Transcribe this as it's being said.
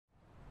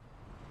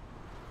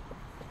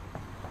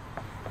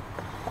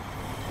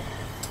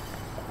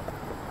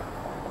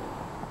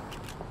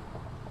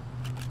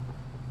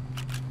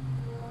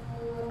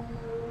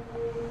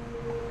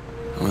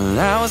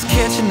was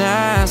catching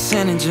eyes,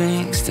 sending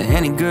drinks to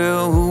any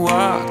girl who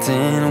walked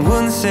in. I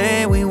wouldn't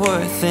say we were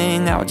a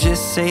thing, I would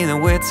just say that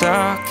we're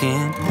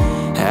talking.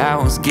 I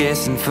was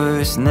guessing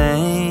first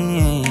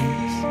names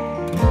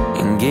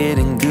and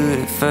getting good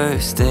at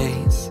first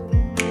dates.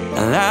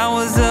 And I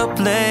was up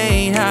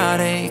late,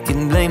 heartache,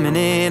 and blaming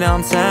it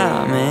on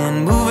time,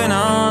 and moving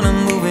on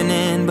and moving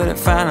in. But it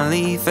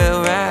finally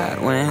felt right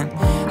when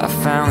I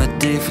found the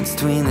difference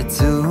between the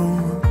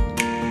two.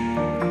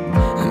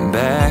 And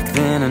back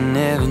then I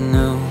never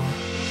knew.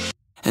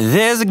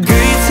 There's a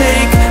girl you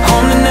take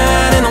home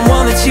tonight, and the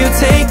one that you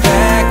take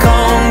back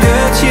home.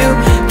 Girl that you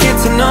get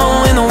to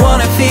know, and the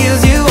one that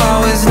feels you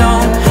always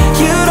know.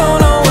 You don't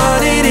know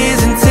what it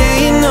is until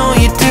you know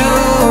you do.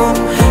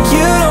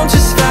 You don't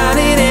just find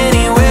it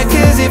anywhere,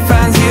 cause it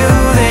finds you.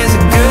 There's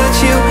a girl that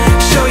you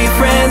show your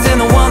friends,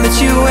 and the one that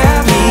you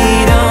have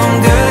meet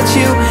them. Girl that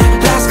you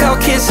last call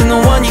kissing,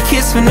 the one you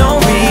kiss for no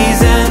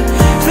reason.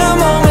 The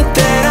moment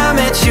that I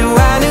met you,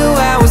 I knew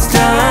I was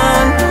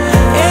done.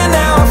 And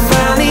now I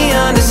finally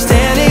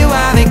understand it,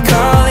 why they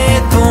call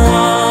it the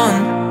one.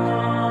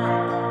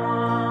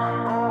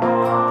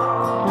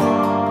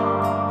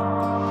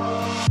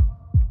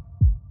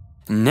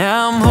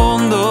 Now I'm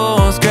holding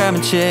doors,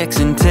 grabbing checks,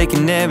 and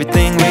taking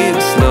everything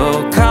real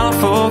slow. Calling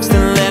folks to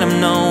let them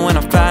know when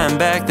I'm flying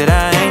back that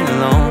I ain't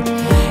alone.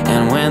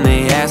 And when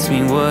they ask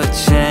me what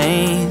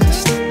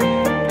changed,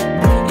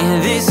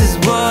 and this is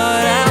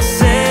what I'll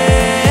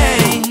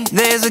say.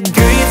 There's a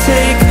girl you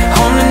take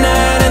home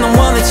tonight, and the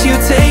one that you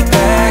take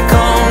back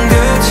home.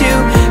 Girl that you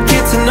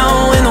get to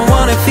know, and the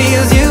one that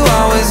feels you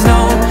always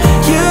know.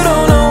 You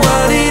don't know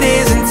what it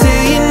is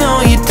until you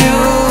know you do.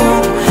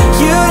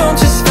 You don't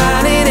just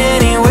find it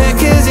anywhere,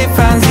 cause it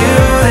finds you.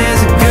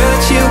 There's a girl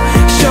that you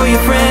show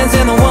your friends,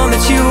 and the one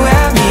that you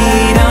have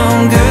meet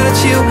them. Girl that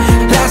you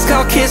last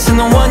call kissing,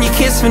 the one you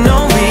kiss for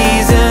no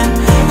reason.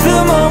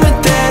 The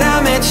moment that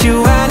I met you,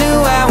 I knew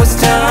I was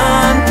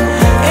done.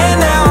 And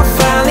now I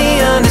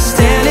finally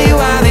understand it,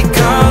 why they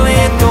call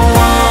it the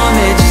one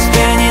that you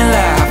spend your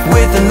life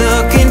with and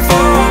looking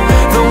for.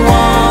 The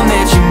one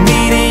that you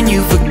meet and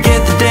you forget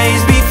the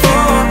days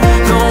before.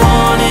 The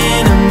 1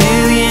 in a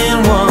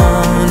million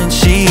one, and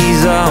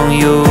she's all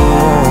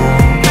yours.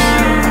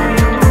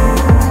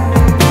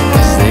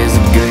 Cause there's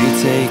a girl you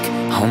take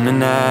home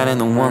tonight,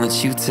 and the one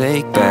that you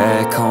take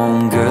back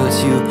home. Girl that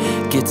you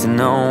get to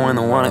know, and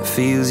the one that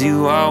feels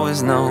you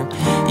always know.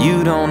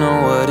 You don't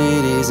know what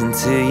it is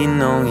until you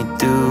know you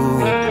do.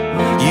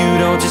 You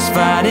don't just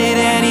find it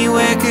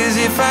anywhere, cause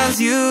it finds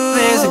you.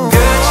 There's a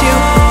girl that you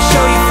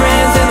show your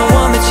friends, and the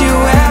one that you